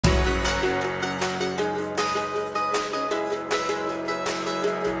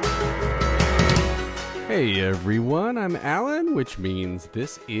Hey everyone, I'm Alan, which means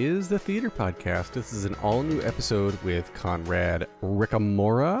this is the Theater Podcast. This is an all-new episode with Conrad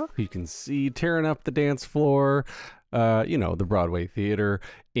Ricamora, who you can see tearing up the dance floor, the Broadway theater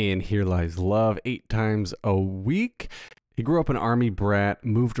in Here Lies Love 8 times a week. He grew up an army brat,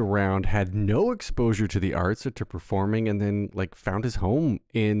 moved around, had no exposure to the arts or to performing, and then found his home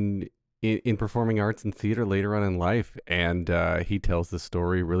in performing arts and theater later on in life, and he tells the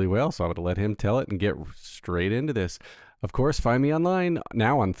story really well, so I'm going to let him tell it and get straight into this. Of course, find me online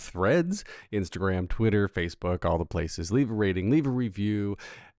now on Threads, Instagram, Twitter, Facebook, all the places. Leave a rating, leave a review,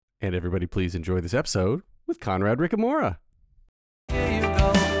 and everybody please enjoy this episode with Conrad Ricamora. Here you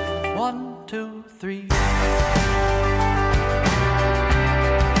go, 1, 2, 3.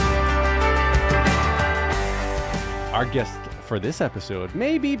 Our guest for this episode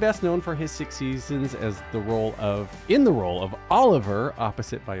may be best known for his 6 seasons as in the role of Oliver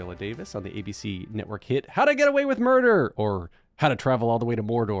opposite Viola Davis on the ABC network hit How to Get Away with Murder, or How to Travel All the Way to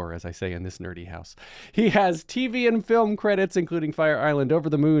Mordor, as I say in this nerdy house. He has TV and film credits, including Fire Island, Over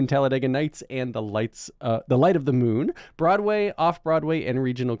the Moon, Talladega Nights, and The Light of the Moon. Broadway, Off-Broadway, and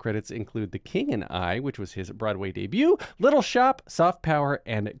regional credits include The King and I, which was his Broadway debut, Little Shop, Soft Power,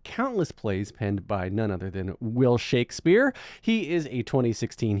 and countless plays penned by none other than Will Shakespeare. He is a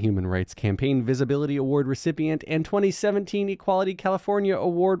 2016 Human Rights Campaign Visibility Award recipient and 2017 Equality California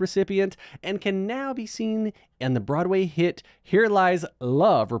Award recipient, and can now be seen in the Broadway hit Here Lies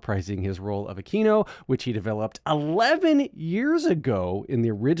Love, reprising his role of Aquino, which he developed 11 years ago in the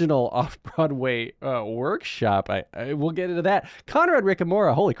original Off-Broadway workshop. I will get into that. Conrad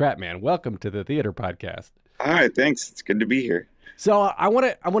Ricamora, holy crap, man. Welcome to the Theater Podcast. Hi, thanks. It's good to be here. So I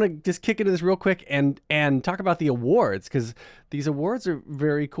want to just kick into this real quick and talk about the awards, because these awards are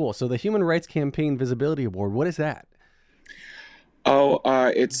very cool. So the Human Rights Campaign Visibility Award, what is that?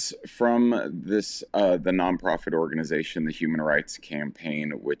 It's from this the nonprofit organization, the Human Rights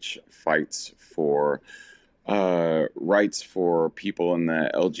Campaign, which fights for rights for people in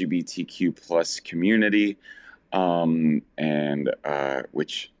the LGBTQ plus community, and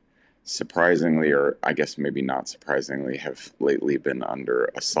which surprisingly, or I guess maybe not surprisingly, have lately been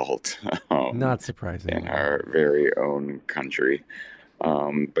under assault. Not surprising. In our very own country.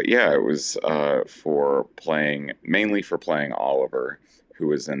 But yeah, it was mainly for playing Oliver, who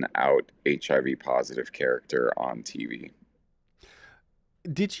was an out HIV positive character on TV.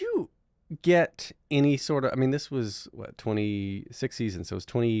 Did you get any sort of, this was 26 seasons, so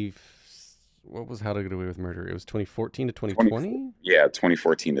it was what was How to Get Away with Murder? It was 2014 to 2020? Yeah,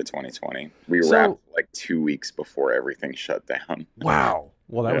 2014 to 2020. We wrapped 2 weeks before everything shut down. Wow.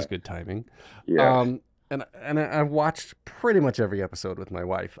 Well, that was good timing. Yeah. And I watched pretty much every episode with my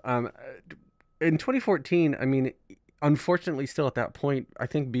wife. In 2014, unfortunately, still at that point, I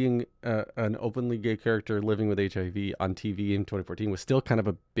think being an openly gay character living with HIV on TV in 2014 was still kind of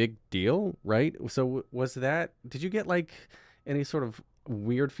a big deal, right? So did you get any sort of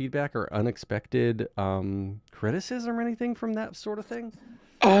weird feedback or unexpected criticism or anything from that sort of thing?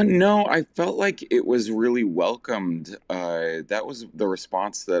 No, I felt like it was really welcomed. That was the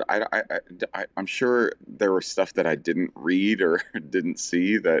response that I'm sure there was stuff that I didn't read or didn't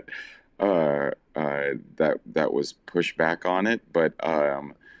see that was pushback on it. But I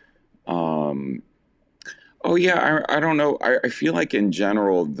don't know. I feel like in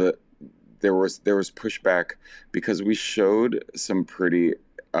general there was pushback because we showed some pretty.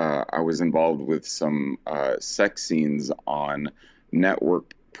 I was involved with some sex scenes on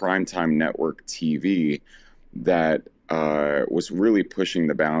primetime network TV that was really pushing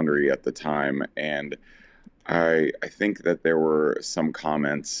the boundary at the time, and I think that there were some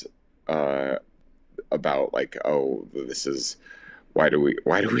comments about this is why do we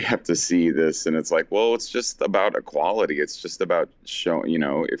have to see this? And it's well, it's just about equality. It's just about showing,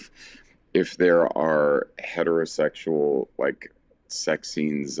 if there are heterosexual sex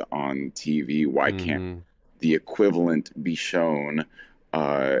scenes on TV, why can't the equivalent be shown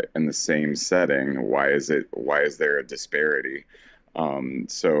in the same setting? Why is there a disparity?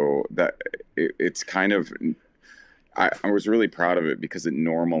 So that it's kind of, I was really proud of it because it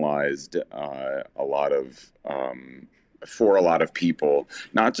normalized a lot of for a lot of people,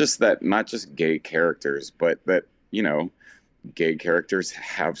 not just gay characters, but that gay characters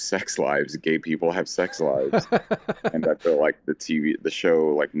have sex lives. Gay people have sex lives, and I feel like the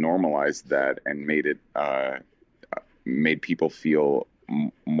show normalized that and made people feel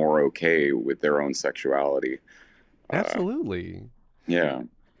more okay with their own sexuality. Absolutely. Yeah.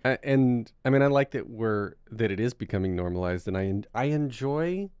 And I like that it is becoming normalized, and I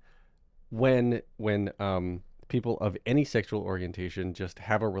enjoy when people of any sexual orientation just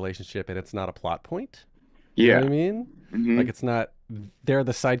have a relationship and it's not a plot point. You know what Yeah. I mean? Hmm. Like it's not they're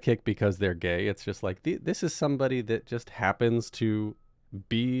the sidekick because they're gay. It's just like this is somebody that just happens to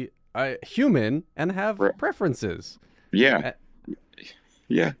be a human and have Right. preferences. Yeah. Uh,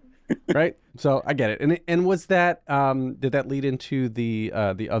 Yeah. Right? So I get it. And was that did that lead into the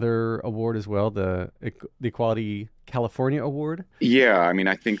other award as well, the Equality California Award? Yeah, I mean,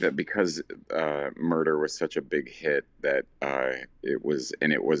 I think that because Murder was such a big hit that it was,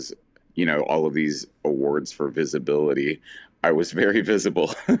 all of these awards for visibility. I was very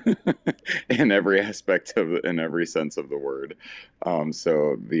visible in every aspect in every sense of the word.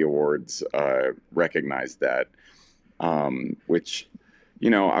 So the awards recognized that, which,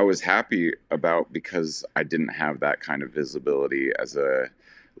 I was happy about because I didn't have that kind of visibility as a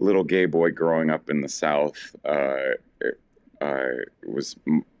little gay boy growing up in the South. Was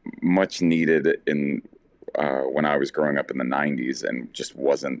much needed in when I was growing up in the '90s and just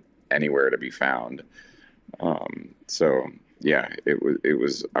wasn't anywhere to be found. So yeah, it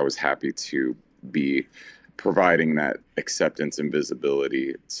was I was happy to be providing that acceptance and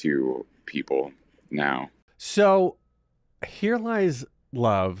visibility to people now. So Here Lies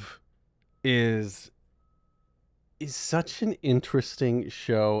Love is is such an interesting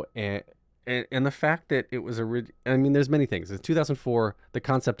show, and the fact that it was I mean, there's many things. In 2004, the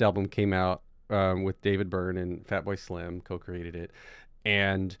concept album came out with David Byrne and Fatboy Slim co-created it,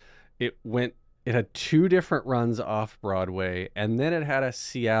 and it went. It had two different runs off Broadway, and then it had a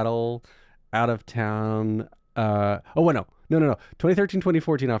Seattle out of town. Oh, well, no. 2013,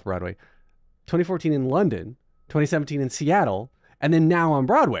 2014 off Broadway, 2014 in London, 2017 in Seattle, and then now on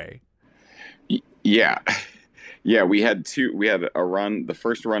Broadway. Yeah. Yeah, we had a run. The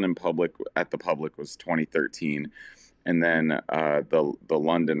first run in public at the public was 2013, and then the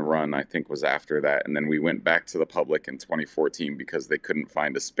London run I think was after that, and then we went back to the public in 2014 because they couldn't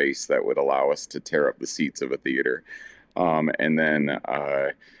find a space that would allow us to tear up the seats of a theater, and then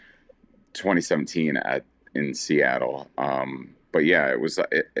 2017 at in Seattle. But yeah,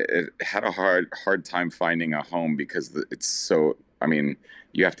 it had a hard time finding a home because it's so. I mean,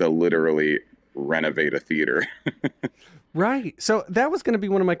 you have to literally renovate a theater. Right. So that was going to be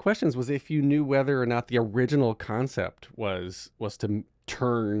one of my questions was if you knew whether or not the original concept was to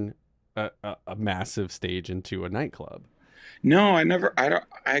turn a massive stage into a nightclub. No, I never. I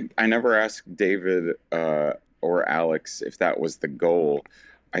don't. I never asked David or Alex if that was the goal.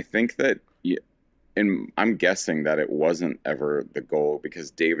 I think that, and I'm guessing that it wasn't ever the goal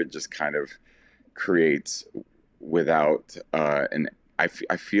because David just kind of creates without I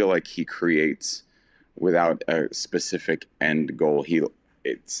feel like he creates without a specific end goal.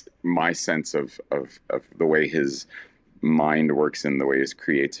 It's my sense of the way his mind works and the way his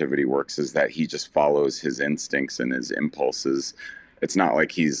creativity works is that he just follows his instincts and his impulses. It's not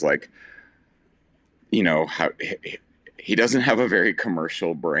like he's like, how he doesn't have a very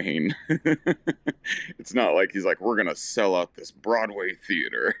commercial brain. It's not like he's like, we're gonna sell out this Broadway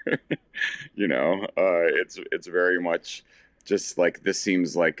theater. It's very much just like this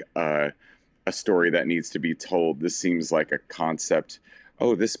seems like a story that needs to be told. This seems like a concept.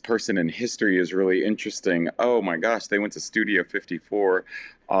 Oh, this person in history is really interesting. Oh my gosh, they went to Studio 54.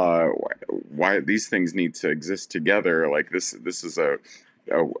 Uh, why these things need to exist together? Like this is a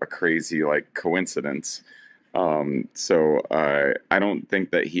crazy like coincidence. So I don't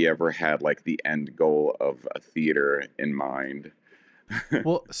think that he ever had like the end goal of a theater in mind.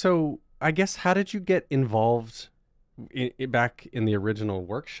 Well, so I guess how did you get involved back in the original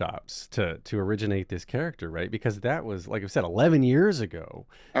workshops to originate this character, right? Because that was like I said 11 years ago.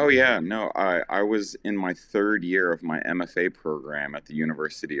 Oh yeah, no, I was in my third year of my MFA program at the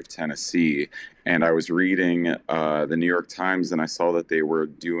University of Tennessee, and I was reading the New York Times, and I saw that they were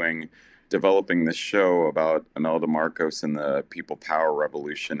developing this show about Imelda Marcos and the People Power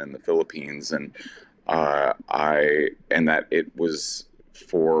Revolution in the Philippines, and and that it was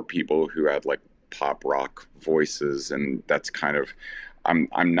for people who had like pop rock voices, and that's kind of I'm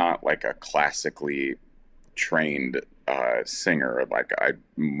not like a classically trained singer. Like I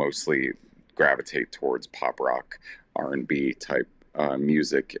mostly gravitate towards pop rock, R&B type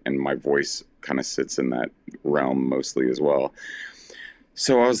music, and my voice kind of sits in that realm mostly as well.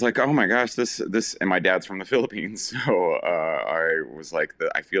 So I was like, oh my gosh, and my dad's from the Philippines, so I was like,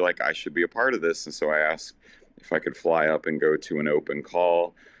 I feel like I should be a part of this, and so I asked if I could fly up and go to an open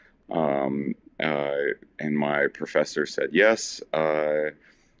call, um, uh, and my professor said yes.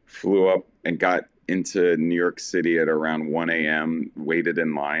 Flew up and got into New York City at around 1 a.m. Waited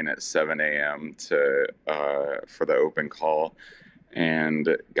in line at 7 a.m. to for the open call,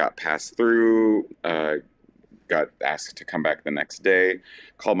 and got passed through. got asked to come back the next day.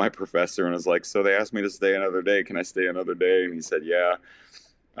 Called my professor and was like, "So they asked me to stay another day. Can I stay another day?" And he said, "Yeah."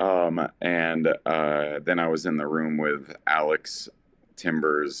 Then I was in the room with Alex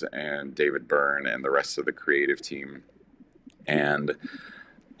Timbers and David Byrne and the rest of the creative team. And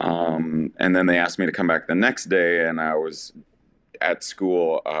then they asked me to come back the next day, and I was at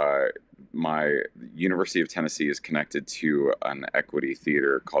school. My University of Tennessee is connected to an equity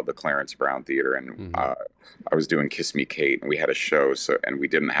theater called the Clarence Brown Theater, and I was doing Kiss Me Kate, and we had a show, and we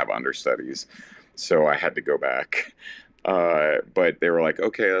didn't have understudies, so I had to go back. But they were like,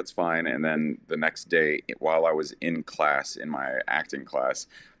 "Okay, that's fine." And then the next day, while I was in class, in my acting class,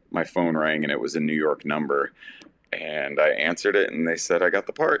 my phone rang, and it was a New York number. And I answered it, and they said I got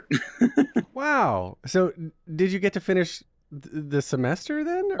the part. Wow. So did you get to finish the semester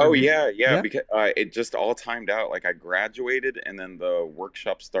then? Oh, yeah. Because it just all timed out. Like, I graduated, and then the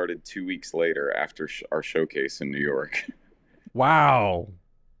workshop started 2 weeks later after our showcase in New York. Wow.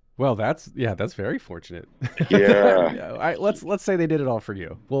 Well, that's very fortunate. Yeah. Let's say they did it all for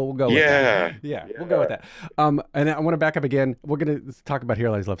you. We'll go with that. Yeah, we'll go with that. And I want to back up again. We're going to talk about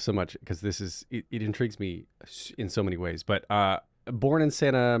Here Lies Love so much because it intrigues me in so many ways. But born in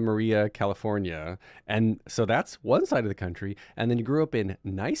Santa Maria, California, and so that's one side of the country. And then you grew up in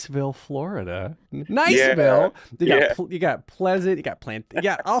Niceville, Florida. Niceville. You got Pleasant. You got Plant. You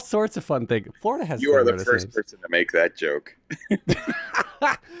got all sorts of fun things. Florida has. You are the first person to make that joke.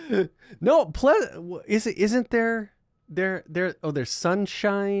 No, isn't there? There's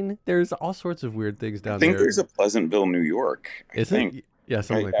Sunshine. There's all sorts of weird things down there. I think there's a Pleasantville, New York. I think. Yeah,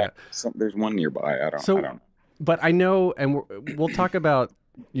 something like that. There's one nearby. I don't know. But I know, and we'll talk about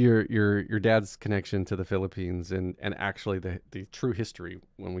your dad's connection to the Philippines and actually the true history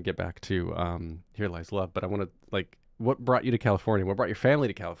when we get back to Here Lies Love. But I want to what brought you to California? What brought your family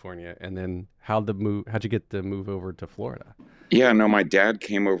to California? And then how'd you get the move over to Florida? Yeah, no, my dad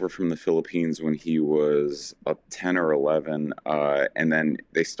came over from the Philippines when he was 10 or 11. And then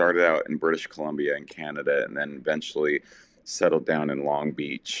they started out in British Columbia and Canada, and then eventually settled down in Long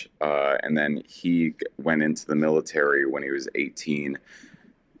Beach. And then he went into the military when he was 18.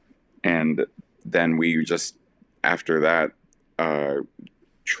 And then we just, after that,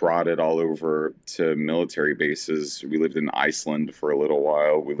 trotted all over to military bases. We lived in Iceland for a little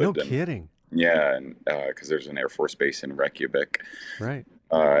while. No kidding. Yeah, and because there's an Air Force base in Reykjavik. Right.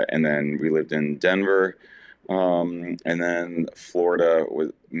 And then we lived in Denver. And then Florida,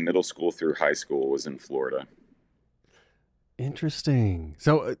 was middle school through high school was in Florida. Interesting.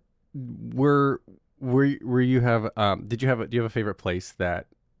 So, do you have a favorite place that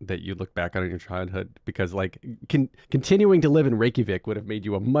you look back on in your childhood? Because continuing to live in Reykjavik would have made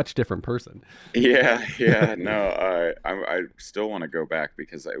you a much different person. Yeah. No, I still want to go back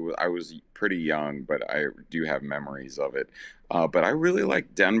because I was pretty young, but I do have memories of it. But I really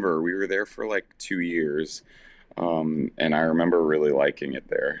like Denver. We were there for 2 years, and I remember really liking it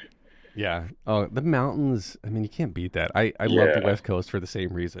there. Yeah. Oh, the mountains. I mean, you can't beat that. I love the West Coast for the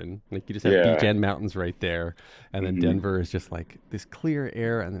same reason. You just have beach and mountains right there. And then Denver is just this clear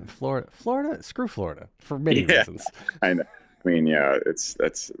air. And then Florida, screw Florida for many reasons. I know. I mean, yeah,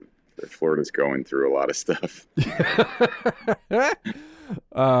 Florida's going through a lot of stuff.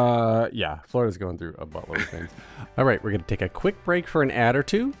 Florida's going through a buttload of things. All right, we're going to take a quick break for an ad or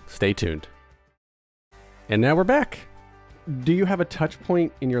two. Stay tuned. And now we're back. Do you have a touch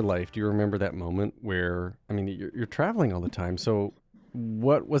point in your life? Do you remember that moment where, I mean, you're traveling all the time. So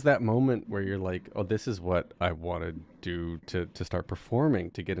what was that moment where you're like, oh, this is what I want to do to start performing,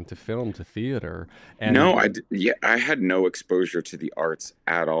 to get into film, to theater? And no, I had no exposure to the arts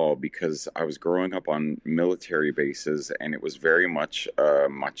at all because I was growing up on military bases, and it was very much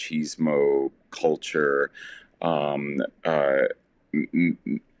machismo culture.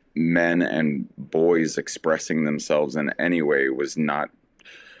 Men and boys expressing themselves in any way was not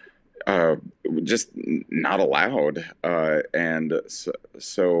just not allowed. And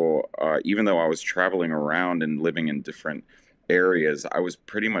so even though I was traveling around and living in different areas, I was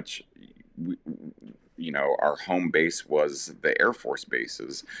pretty much, our home base was the Air Force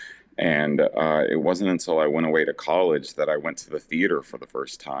bases. And it wasn't until I went away to college that I went to the theater for the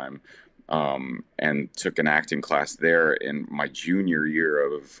first time. And took an acting class there in my junior year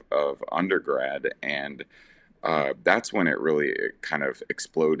of undergrad, and that's when it really kind of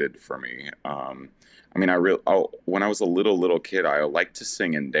exploded for me. I mean, when I was a little kid, I liked to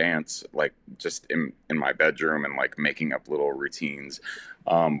sing and dance, just in my bedroom and making up little routines.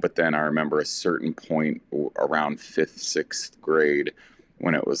 But then I remember a certain point around 5th, 6th grade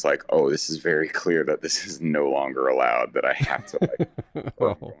when it was oh, this is very clear that this is no longer allowed, that I have to, I'm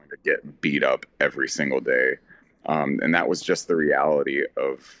going to get beat up every single day. And that was just the reality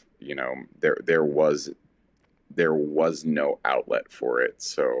of, there was no outlet for it,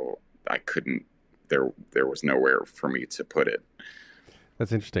 so I couldn't. There was nowhere for me to put it.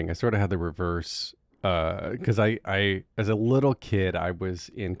 That's interesting. I sort of had the reverse because I, as a little kid, I was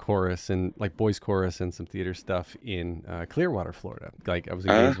in chorus and like boys chorus and some theater stuff in Clearwater, Florida. Like I was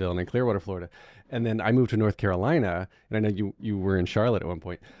in Uh, Gainesville and in Clearwater, Florida, and then I moved to North Carolina. And I know you were in Charlotte at one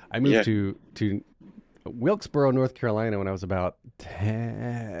point. I moved yeah. to Wilkesboro, North Carolina, when I was about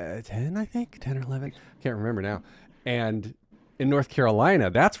 10, I think, 10 or 11. Can't remember now. And in North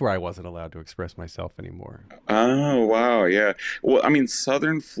Carolina, that's where I wasn't allowed to express myself anymore. Oh, wow. Yeah. Well, I mean,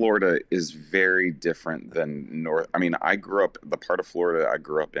 Southern Florida is very different than North. I mean, the part of Florida I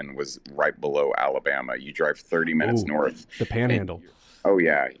grew up in was right below Alabama. You drive 30 minutes Oh, north the and Panhandle. oh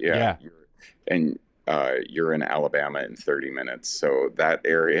yeah, yeah. Yeah. And you're in Alabama in 30 minutes. So that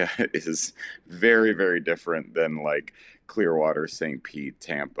area is very, very different than like Clearwater, St. Pete,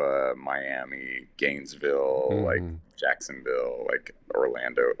 Tampa, Miami, Gainesville, like Hmm. Jacksonville, like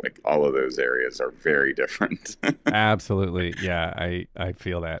Orlando, like all of those areas are very different. Absolutely. Yeah, I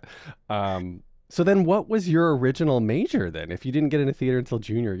feel that. So then what was your original major then if you didn't get into theater until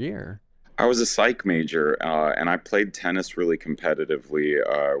junior year? I was a psych major, and I played tennis really competitively.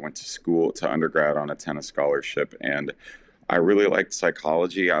 Went to school to undergrad on a tennis scholarship, and I really liked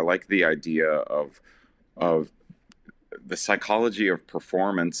psychology. I like the idea of the psychology of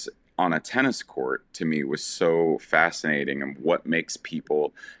performance on a tennis court. To me was so fascinating, and what makes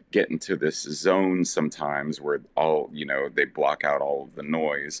people get into this zone sometimes where they block out all of the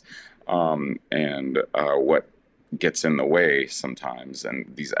noise, and what gets in the way sometimes,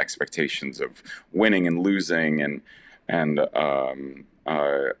 and these expectations of winning and losing, and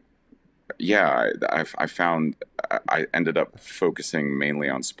yeah, I found I ended up focusing mainly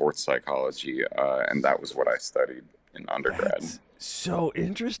on sports psychology, and that was what I studied in undergrad. That's so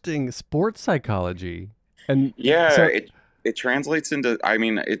interesting. Sports psychology. And Yeah, so it translates into, I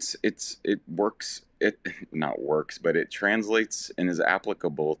mean, it works, it not works, but it translates and is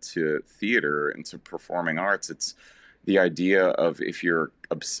applicable to theater and to performing arts. It's the idea of if you're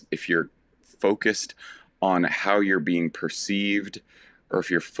focused on how you're being perceived, or if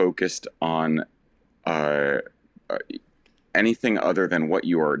you're focused on uh, uh, anything other than what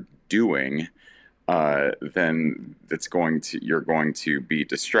you are doing, then you're going to be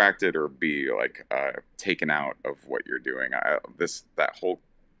distracted or be like taken out of what you're doing.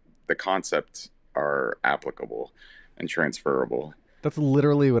 The concepts are applicable and transferable. that's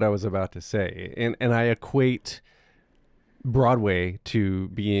literally what I was about to say. And I equate Broadway to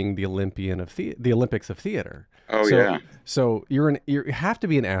being the the Olympics of theater. Oh So yeah, you have to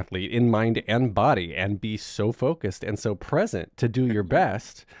be an athlete in mind and body and be so focused and so present to do your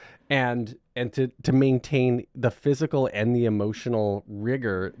best and to maintain the physical and the emotional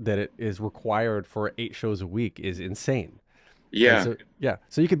rigor that it is required for 8 shows a week is insane. And yeah. so yeah,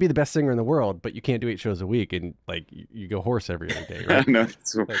 so you could be the best singer in the world, but you can't do 8 shows a week and like you go hoarse every other day, I right? know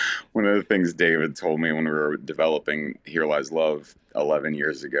that's Like one of the things David told me when we were developing Here Lies Love 11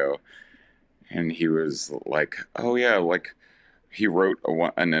 years ago. And he was like, "Oh yeah, like he wrote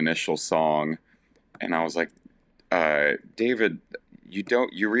an initial song," and I was like, "David,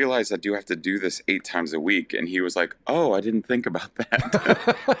 you realize I do have to do this 8 times a week?" And he was like, "Oh, I didn't think about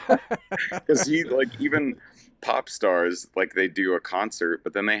that," because he like even pop stars like they do a concert,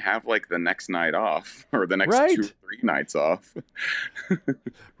 but then they have like the next night off or the next two or right. three nights off.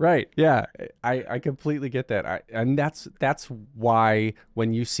 Right. Yeah. I completely get that. And that's why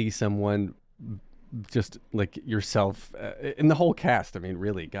when you see someone just like yourself in the whole cast, I mean,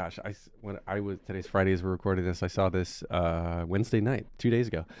 really, gosh, when I was today's Friday as we're recording this, I saw this Wednesday night, 2 days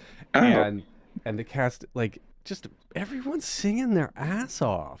ago, Oh, and the cast like just everyone's singing their ass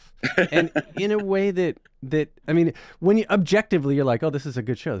off, and in a way that I mean, when you objectively you're like, oh, this is a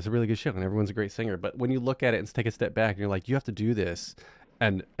good show, this is a really good show, and everyone's a great singer, but when you look at it and take a step back, and you're like, you have to do this.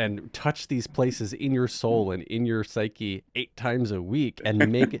 And touch these places in your soul and in your psyche 8 times a week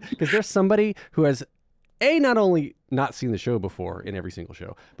and make it because there's somebody who has not only not seen the show before in every single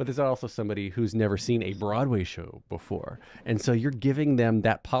show, but there's also somebody who's never seen a Broadway show before. And so you're giving them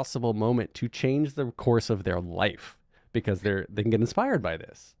that possible moment to change the course of their life because they can get inspired by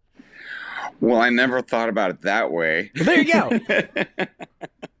this. well, I never thought about it that way. Well, there you go.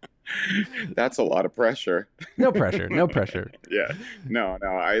 That's a lot of pressure. No pressure. No pressure. Yeah. No, no,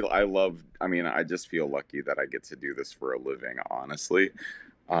 I love, I mean, I just feel lucky that I get to do this for a living, honestly.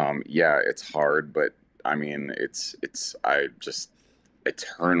 Yeah, it's hard, but I mean, I just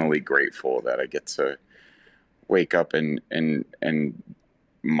eternally grateful that I get to wake up and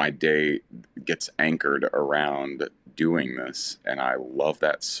my day gets anchored around doing this, and I love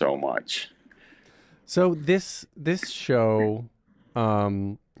that so much. So this show,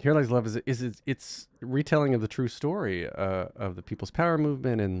 Here Lies Love, it's retelling of the true story of the People's Power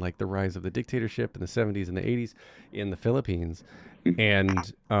movement and like the rise of the dictatorship in the 70s and the 80s in the Philippines,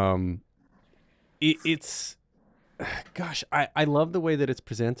 and it's gosh, I love the way that it's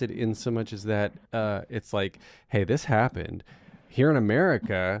presented in so much as that it's like, hey, this happened here in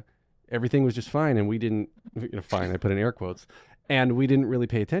America. Everything was just fine, and we didn't, fine, I put in air quotes, and we didn't really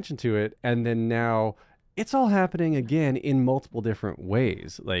pay attention to it. And then now it's all happening again in multiple different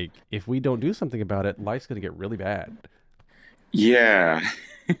ways. Like, if we don't do something about it, life's going to get really bad. Yeah.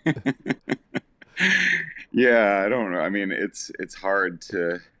 Yeah, I don't know. I mean, it's hard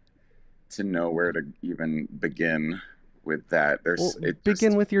to know where to even begin with that. Well, There's it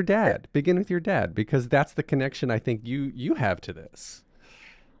begin just with your dad. Begin with your dad, because that's the connection I think you have to this.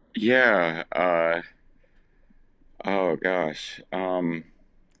 yeah, oh gosh.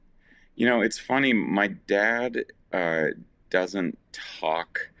 It's funny. My dad doesn't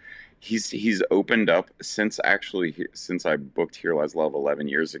talk. He's opened up since since I booked Here Lies Love 11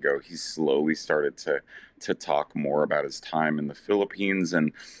 years ago. He's slowly started to talk more about his time in the Philippines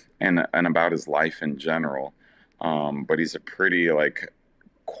and about his life in general. But he's a pretty like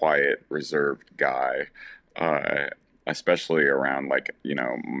quiet, reserved guy. Uh, Especially around like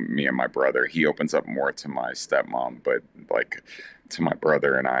me and my brother. He opens up more to my stepmom, but like to my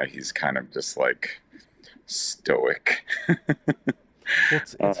brother and I, he's kind of just like stoic. Well,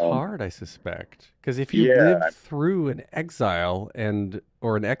 it's um, hard, I suspect, because if you lived yeah, through an exile and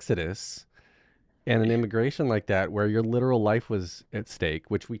or an exodus and an immigration like that, where your literal life was at stake,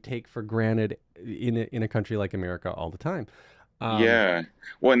 which we take for granted in a country like America all the time. Um, yeah.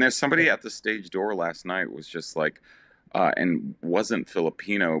 Well, and there's somebody at the stage door last night was just like, and wasn't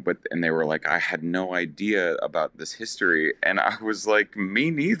Filipino, but and they were like, I had no idea about this history, and I was like, me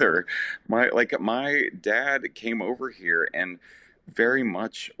neither. My dad came over here and very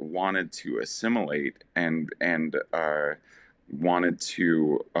much wanted to assimilate and wanted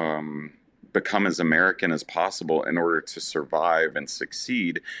to become as American as possible in order to survive and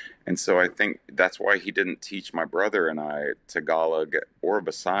succeed. And so I think that's why he didn't teach my brother and I Tagalog or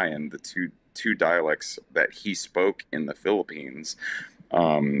Visayan, the two dialects that he spoke in the Philippines.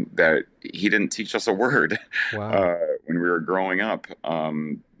 That he didn't teach us a word wow. when we were growing up,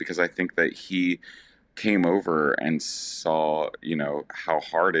 because I think that he came over and saw, how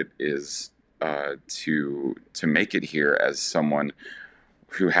hard it is to make it here as someone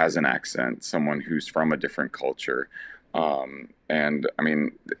who has an accent, someone who's from a different culture. And I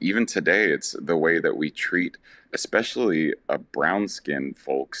mean, even today, it's the way that we treat, especially brown skinned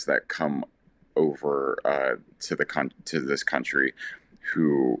folks that come over to this country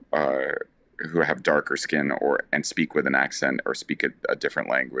who who have darker skin or and speak with an accent or speak a different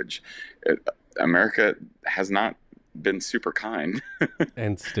language. It, America has not been super kind.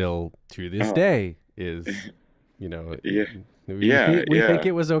 And still to this Oh, day is, you know, yeah, we yeah, think we think yeah.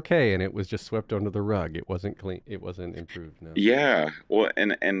 it was okay, and it was just swept under the rug. It wasn't clean. It wasn't improved. No. Yeah, well,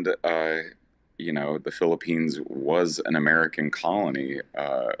 and the Philippines was an American colony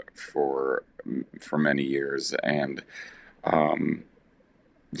for many years, and um,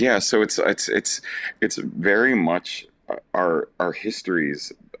 yeah, so it's very much our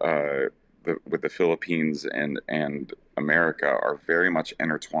histories with the Philippines and America are very much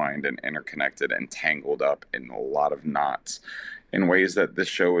intertwined and interconnected and tangled up in a lot of knots in ways that this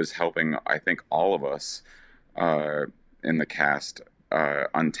show is helping, I think, all of us uh, in the cast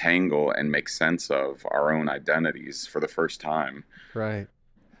untangle and make sense of our own identities for the first time. Right.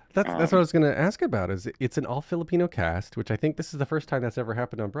 That's what I Um, was going to ask about. Is it's an all Filipino cast, which I think this is the first time that's ever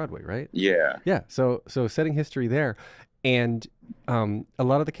happened on Broadway, right? yeah, Yeah. So setting history there, and a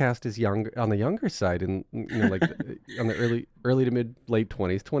lot of the cast is young on the younger side, and like on the early to mid late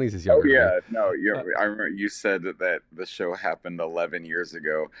 20s. 20s is oh younger to me. yeah, no, Uh, I remember you said that the show happened 11 years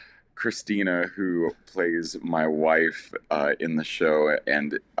ago. Christina, who plays my wife in the show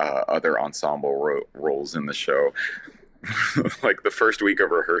and other ensemble roles in the show, like the first week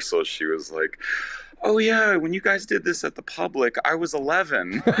of rehearsal, she was like, "Oh yeah, when you guys did this at the public, I was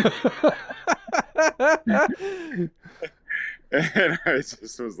 11." And I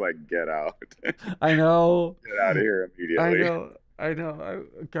just was like, "Get out, get I know. out of here I immediately." know. I know.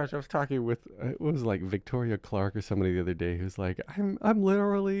 Gosh, I was talking with it was like Victoria Clark or somebody the other day who's like, I'm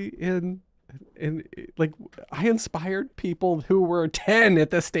literally in like I inspired people who were 10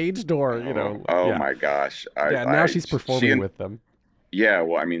 at the stage door. Oh, oh Yeah, my gosh, yeah. Now she's she performing and with them. yeah,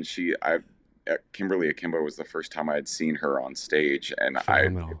 well, I mean, Kimberly Akimbo was the first time I had seen her on stage, and it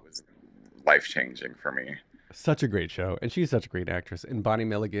Phenomenal. was life-changing for me. Such a great show, and she's such a great actress. And Bonnie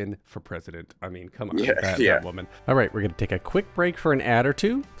Milligan for president. I mean, come on, Yeah, that woman. All right, we're going to take a quick break for an ad or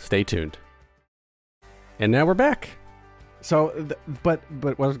two. Stay tuned. And now we're back. So, but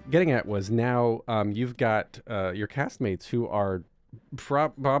what I was getting at was now you've got your castmates who are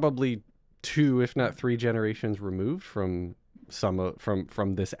probably 2, if not 3 generations removed from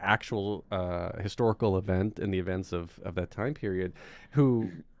from this actual historical event and the events of that time period, who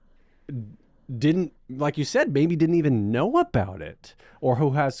didn't, like you said, maybe didn't even know about it, or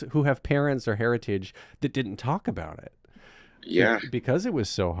who have parents or heritage that didn't talk about it. Yeah. Because it was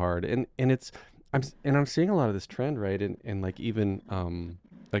so hard. And I'm seeing a lot of this trend, right? And like even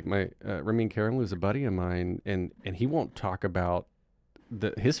like my Ramin Karimloo is a buddy of mine, and he won't talk about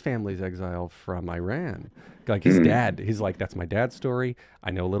his family's exile from Iran. Like his dad, he's like, that's my dad's story.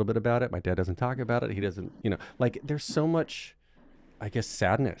 I know a little bit about it. My dad doesn't talk about it. He doesn't, like there's so much, I guess,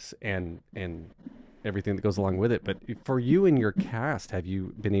 sadness and everything that goes along with it. But for you and your cast, have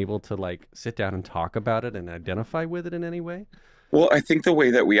you been able to like sit down and talk about it and identify with it in any way? Well, I think the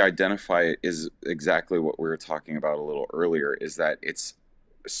way that we identify it is exactly what we were talking about a little earlier, is that it's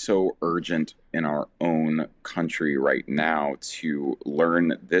so urgent in our own country right now to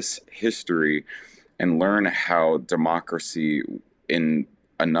learn this history and learn how democracy in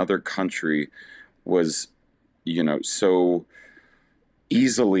another country was, so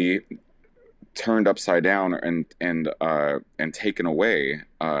easily turned upside down and taken away.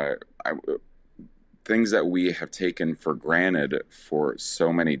 Things that we have taken for granted for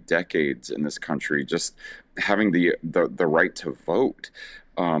so many decades in this country, just having the right to vote,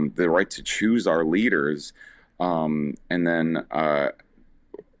 the right to choose our leaders, and then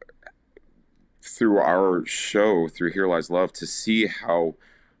through our show, through Here Lies Love, to see how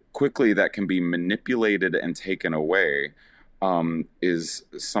quickly that can be manipulated and taken away, is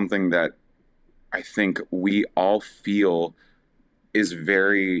something that I think we all feel is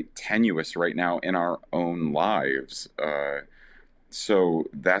very tenuous right now in our own lives. So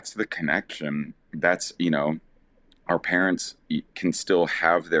that's the connection. That's, our parents can still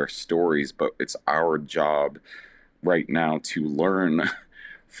have their stories, but it's our job right now to learn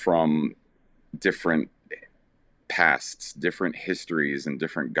from different pasts, different histories, and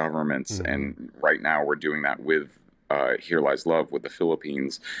different governments. Mm-hmm. And right now we're doing that with Here Lies Love with the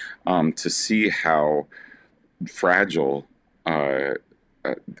Philippines, to see how fragile our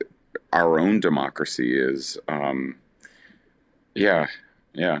own democracy is. Yeah.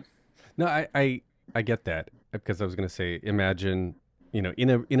 No, I get that, because I was going to say, imagine, in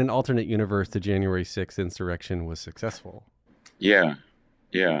an alternate universe, the January 6th insurrection was successful. Yeah.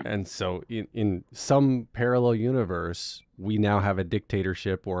 And so in some parallel universe, we now have a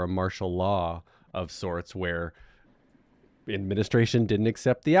dictatorship or a martial law of sorts where administration didn't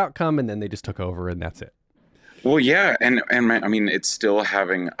accept the outcome, and then they just took over, and that's it. Well, yeah, and I mean, it's still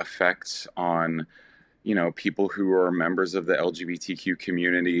having effects on, people who are members of the LGBTQ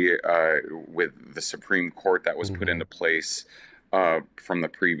community, with the Supreme Court that was put into place from the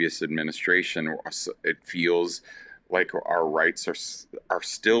previous administration. It feels like our rights are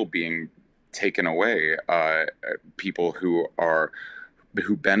still being taken away. People who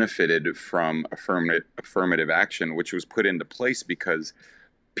benefited from affirmative action, which was put into place because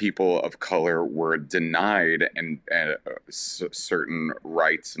people of color were denied and certain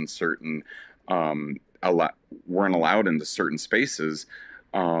rights and certain weren't allowed into certain spaces.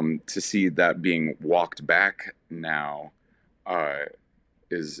 To see that being walked back now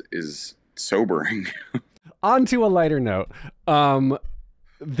is sobering. On to a lighter note. I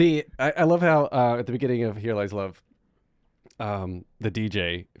love how at the beginning of Here Lies Love, the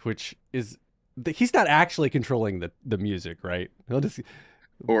DJ, which is he's not actually controlling the music, right? He'll just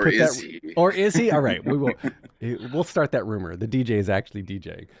Or is he? Or is he? All right, we'll start that rumor. The DJ is actually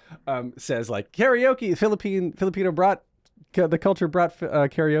DJing. Says like karaoke. Filipino brought the culture brought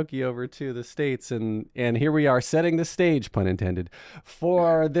karaoke over to the States, and here we are setting the stage, pun intended,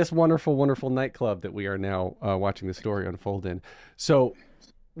 for this wonderful, wonderful nightclub that we are now watching the story unfold in. So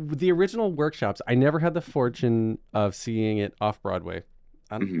the original workshops, I never had the fortune of seeing it off Broadway,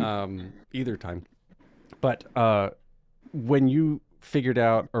 either time. But when you figured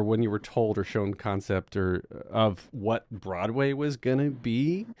out, or when you were told or shown concept of what Broadway was gonna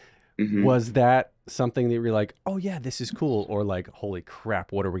be, was that something that you were like, oh yeah, this is cool, or like, holy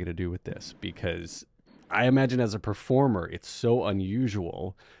crap, what are we gonna do with this? Because I imagine as a performer, it's so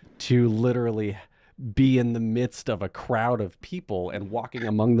unusual to literally be in the midst of a crowd of people and walking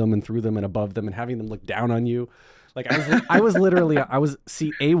among them and through them and above them and having them look down on you. Like I was literally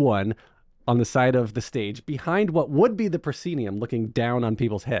seat A1 on the side of the stage behind what would be the proscenium, looking down on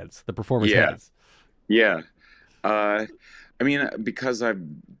people's heads, the performers' Yeah. heads. Yeah. Uh, I mean, because I've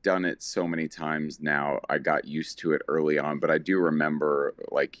done it so many times now, I got used to it early on, but I do remember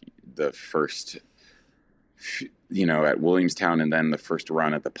like the first, at Williamstown and then the first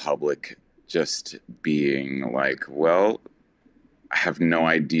run at the public just being like, well, I have no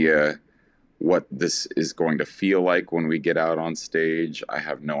idea what this is going to feel like when we get out on stage. I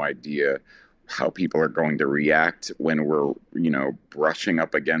have no idea how people are going to react when we're, brushing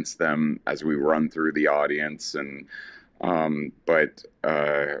up against them as we run through the audience. And, but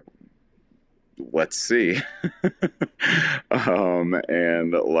let's see.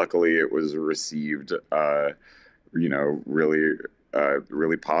 And luckily it was received, really,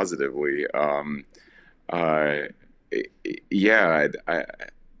 really positively. Uh, yeah,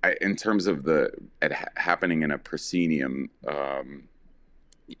 in terms of it happening in a proscenium,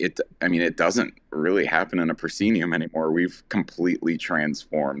 it doesn't really happen in a proscenium anymore. We've completely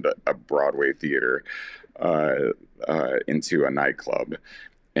transformed a Broadway theater into a nightclub,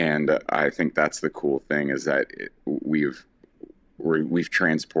 and I think that's the cool thing is that we've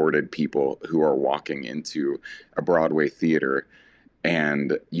transported people who are walking into a Broadway theater,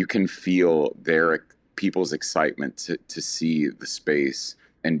 and you can feel people's excitement to see the space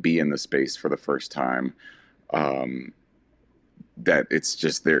and be in the space for the first time. That it's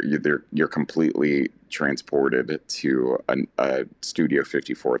just you're completely transported to a Studio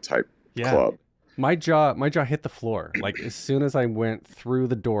 54 type club. My jaw hit the floor. Like as soon as I went through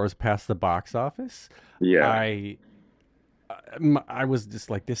the doors past the box office, I was just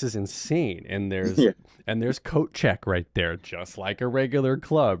like, this is insane. And there's coat check right there, just like a regular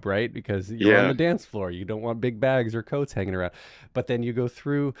club, right? Because you're on the dance floor. You don't want big bags or coats hanging around. But then you go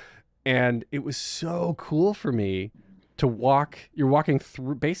through, and it was so cool for me to walk. You're walking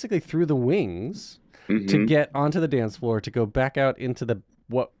through, basically through the wings to get onto the dance floor, to go back out into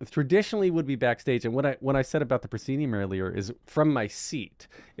what traditionally would be backstage. And what I said about the proscenium earlier is from my seat,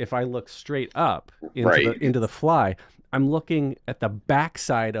 if I look straight up into the fly, I'm looking at the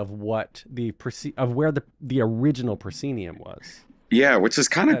backside of what where the original proscenium was. Yeah, which is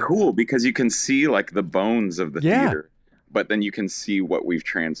kind of cool because you can see like the bones of the theater, but then you can see what we've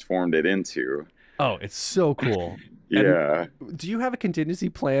transformed it into. Oh, it's so cool. Yeah. And do you have a contingency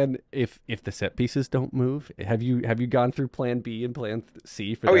plan if the set pieces don't move? Have you gone through plan B and plan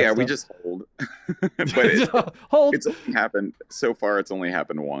C for that stuff? We just hold. But hold. It's only happened so far. It's only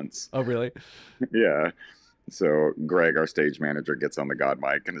happened once. Oh, really? Yeah. So Greg, our stage manager, gets on the God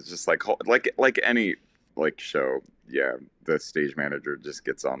mic, and it's just like any show. Yeah, the stage manager just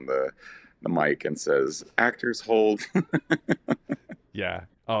gets on the mic and says, "Actors hold." Yeah.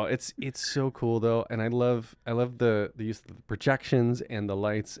 Oh, it's so cool though, and I love the use of the projections and the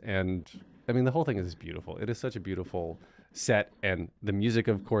lights, and I mean the whole thing is beautiful. It is such a beautiful set, and the music,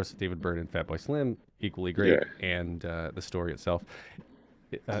 of course, David Byrne and Fatboy Slim, equally great, and the story itself,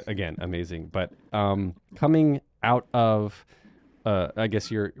 again, amazing. But coming out of, I guess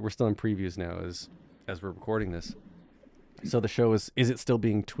we're still in previews now as we're recording this. So the show is it still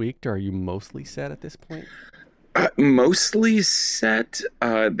being tweaked, or are you mostly set at this point? Mostly set.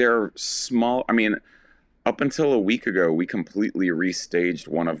 They're small. I mean, up until a week ago, we completely restaged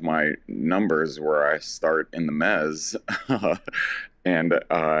one of my numbers where I start in the mezz, and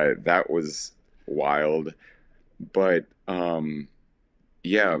that was wild. But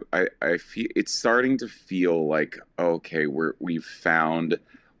yeah, I feel it's starting to feel like, okay, we've found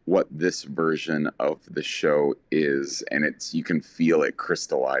what this version of the show is, and you can feel it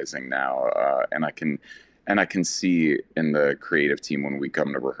crystallizing now, and I can see in the creative team when we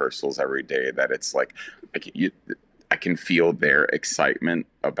come to rehearsals every day that it's like I can feel their excitement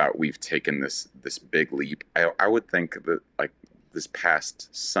about we've taken this big leap. I would think that like this past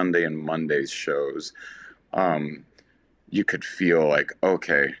Sunday and Monday's shows, you could feel like,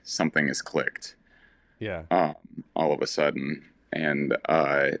 okay, something has clicked. Yeah. All of a sudden, and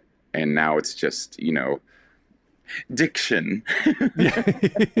now it's just diction.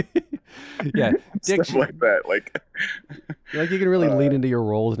 Yeah, diction. Stuff like that. Like you can really lean into your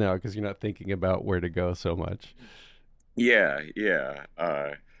roles now because you're not thinking about where to go so much. Yeah.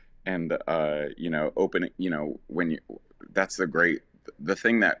 And opening. That's the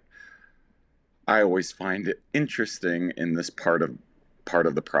thing that I always find interesting in this part of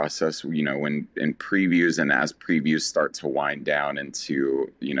the process, when in previews and as previews start to wind down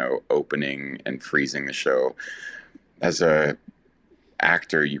into, opening and freezing the show, as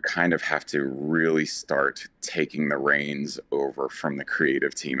actor, you kind of have to really start taking the reins over from the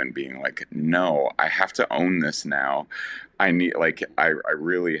creative team and being like, no, I have to own this now. I need, like, I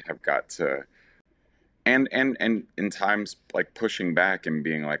really have got to, and in times like pushing back and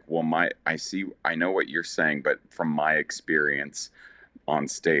being like, well, I know what you're saying, but from my experience on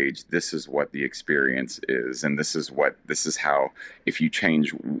stage, this is what the experience is, and this is how, if you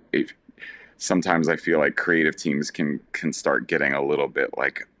change, if sometimes I feel like creative teams can start getting a little bit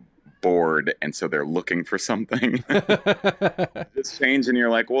like bored, and so they're looking for something this change, and you're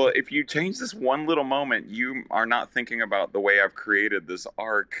like, well, if you change this one little moment, you are not thinking about the way I've created this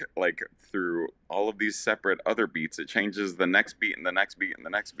arc, like through all of these separate other beats. It changes the next beat and the next beat and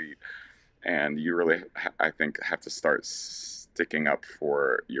the next beat, and you really, I think, have to start sticking up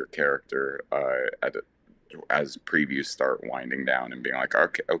for your character as previews start winding down and being like,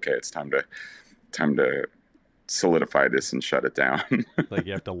 okay, it's time to solidify this and shut it down. Like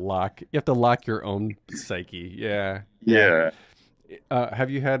you have to lock your own psyche. Yeah. Yeah. Have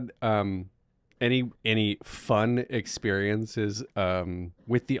you had any fun experiences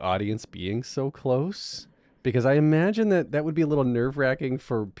with the audience being so close? Because I imagine that would be a little nerve-wracking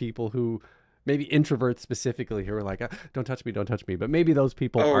for people who, maybe introverts specifically, who are like, don't touch me, don't touch me. But maybe those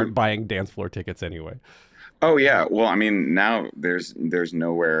people aren't buying dance floor tickets anyway. Oh yeah. Well, I mean, now there's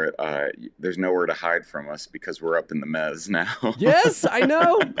nowhere to hide from us because we're up in the mezz now. Yes, I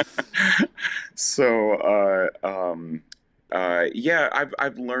know. So yeah,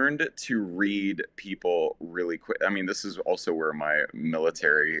 I've learned to read people really quick. I mean, this is also where my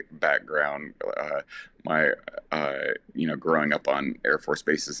military background, my growing up on Air Force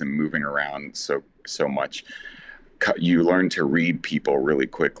bases and moving around so much, you learn to read people really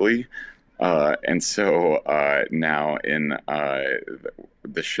quickly. And so now in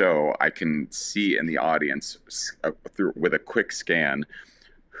the show, I can see in the audience with a quick scan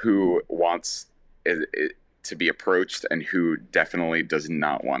who wants it to be approached and who definitely does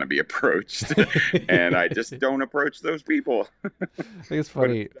not want to be approached. And I just don't approach those people. I think it's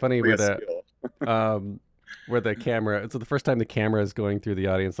funny where the camera, so the first time the camera is going through the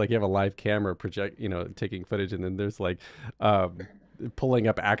audience, like you have a live camera taking footage, and then there's like pulling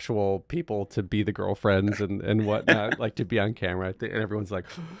up actual people to be the girlfriends and whatnot, like to be on camera, and everyone's like,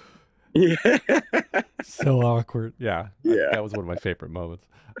 yeah, so awkward. Yeah, yeah, that was one of my favorite moments.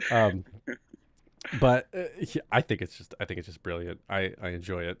 But I think it's just brilliant. I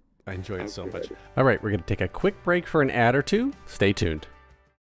enjoy it. I enjoy it so much. All right, we're going to take a quick break for an ad or two. Stay tuned.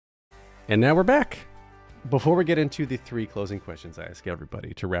 And now we're back. Before we get into the 3 closing questions I ask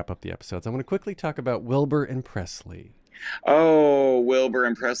everybody to wrap up the episodes, I want to quickly talk about Wilbur and Presley. Oh, Wilbur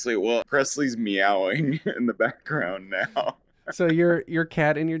and Presley. Well, Presley's meowing in the background now. So your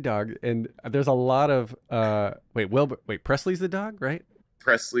cat and your dog, and there's a lot of Presley's the dog, right?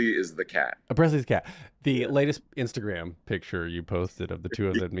 Presley is the cat. Presley's the cat. The latest Instagram picture you posted of the two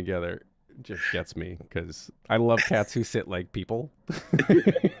of them together just gets me, because I love cats who sit like people.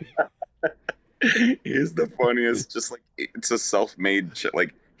 He's the funniest. Just like, it's a self-made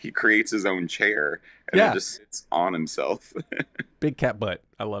like he creates his own chair and it just sits on himself. Big cat butt.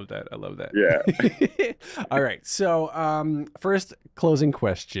 I love that. Yeah. All right. So first closing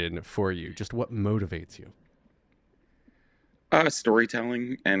question for you. Just what motivates you?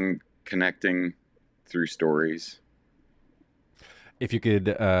 Storytelling and connecting through stories. If you could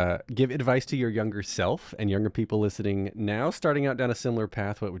give advice to your younger self and younger people listening now, starting out down a similar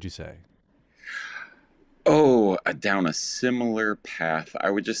path, what would you say? Oh, down a similar path.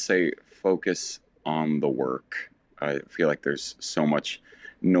 I would just say focus on the work. I feel like there's so much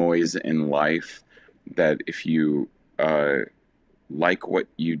noise in life that if you like what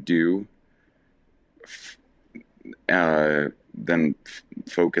you do, then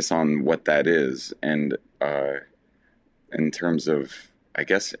focus on what that is. And in terms of, I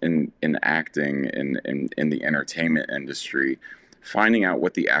guess, in acting, in the entertainment industry, finding out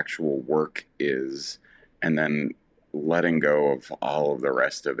what the actual work is, and then letting go of all of the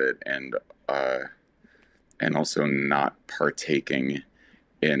rest of it, and also not partaking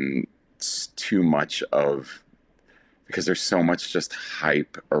in too much of, because there's so much just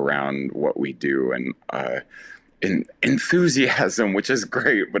hype around what we do, and enthusiasm, which is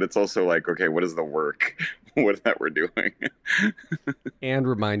great, but it's also like, okay, what is the work? What that we're doing? And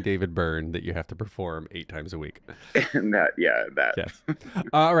remind David Byrne that you have to perform 8 times a week. And that. Yes.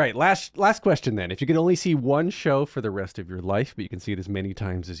 All right. Last question then. If you could only see one show for the rest of your life, but you can see it as many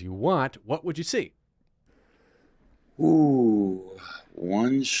times as you want, what would you see? Ooh,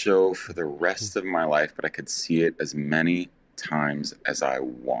 one show for the rest of my life, but I could see it as many times as I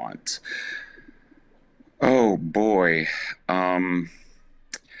want. Oh boy.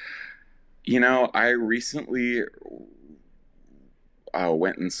 I recently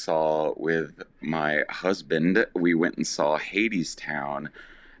went and saw with my husband. We went and saw Hadestown,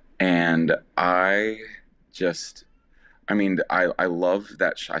 and just, I love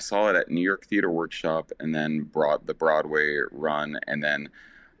that. I saw it at New York Theater Workshop, and then brought the Broadway run, and then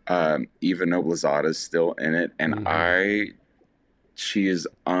Eva Noblezada is still in it, and Mm-hmm. she is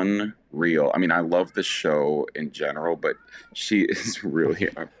unreal. I mean, I love the show in general, but she is really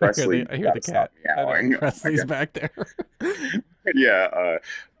Presley. You I hear the gotta stop cat. I know. meowing. Oh my Presley's back there. god. Yeah,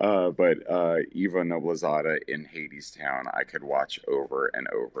 but Eva Noblezada in Hadestown, I could watch over and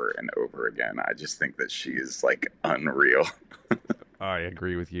over and over again. I just think that she is like unreal. I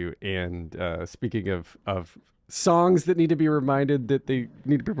agree with you. And speaking of songs that need to be reminded that they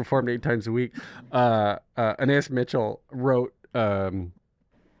need to be performed 8 times a week, Anais Mitchell wrote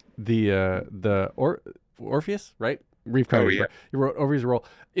Orpheus, right? Reeve Oh Conrad's yeah, he wrote Orpheus' role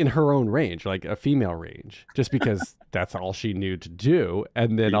in her own range, like a female range, just because that's all she knew to do.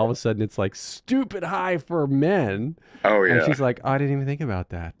 And then all of yeah. a sudden it's like stupid high for men. Oh And yeah, she's like, oh, I didn't even think about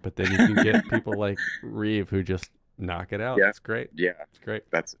that. But then you can get people like Reeve who just knock it out. yeah, It's great. yeah. It's great.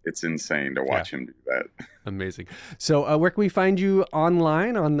 It's insane to Yeah. watch him do that. Amazing. So, where can we find you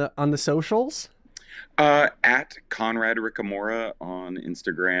online on the socials? At Conrad Ricamora on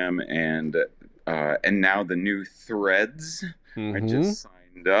Instagram, and now the new Threads. I Mm-hmm. just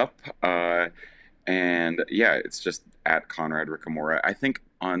signed up, and yeah, it's just at Conrad Ricamora. I think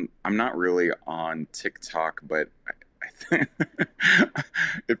I'm not really on TikTok, but I think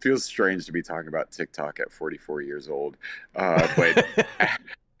it feels strange to be talking about TikTok at 44 years old. But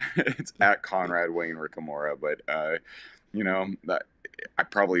it's at Conrad Wayne Ricamora. But that I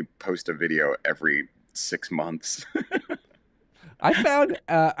probably post a video every 6 months. I found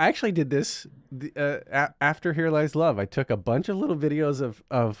I actually did this after Here Lies Love. I took a bunch of little videos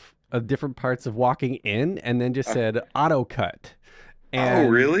of different parts of walking in, and then just said auto cut, Oh,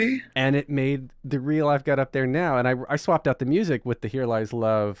 and really? it made the reel I've got up there now. And I swapped out the music with the Here Lies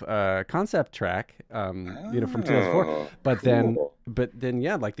Love concept track, from 2004. Oh, But then cool.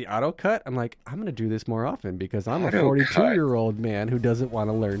 yeah, like the auto cut, I'm like, I'm gonna do this more often because I'm a Auto cut. 42-year-old man who doesn't want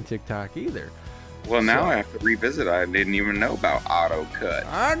to learn TikTok either. Well, now So I have to revisit. I didn't even know about auto cut.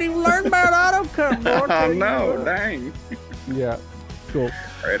 I didn't even learn about auto cut, bro. I'll tell Oh you no, what. dang. Yeah, cool.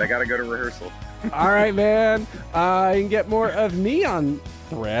 All right, I gotta go to rehearsal. All right, man. You can get more of me on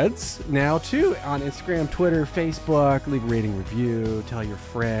Threads now too, on Instagram, Twitter, Facebook. Leave a rating, review, tell your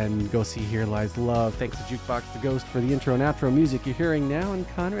friend. Go see Here Lies Love. Thanks to Jukebox the Ghost for the intro and outro music you're hearing now. And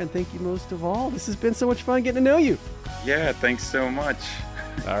Conrad, thank you most of all. This has been so much fun getting to know you. Yeah, thanks so much.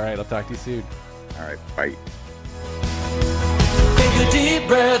 All right, I'll talk to you soon. All right, bye. Take a deep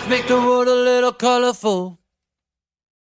breath, make the world a little colorful.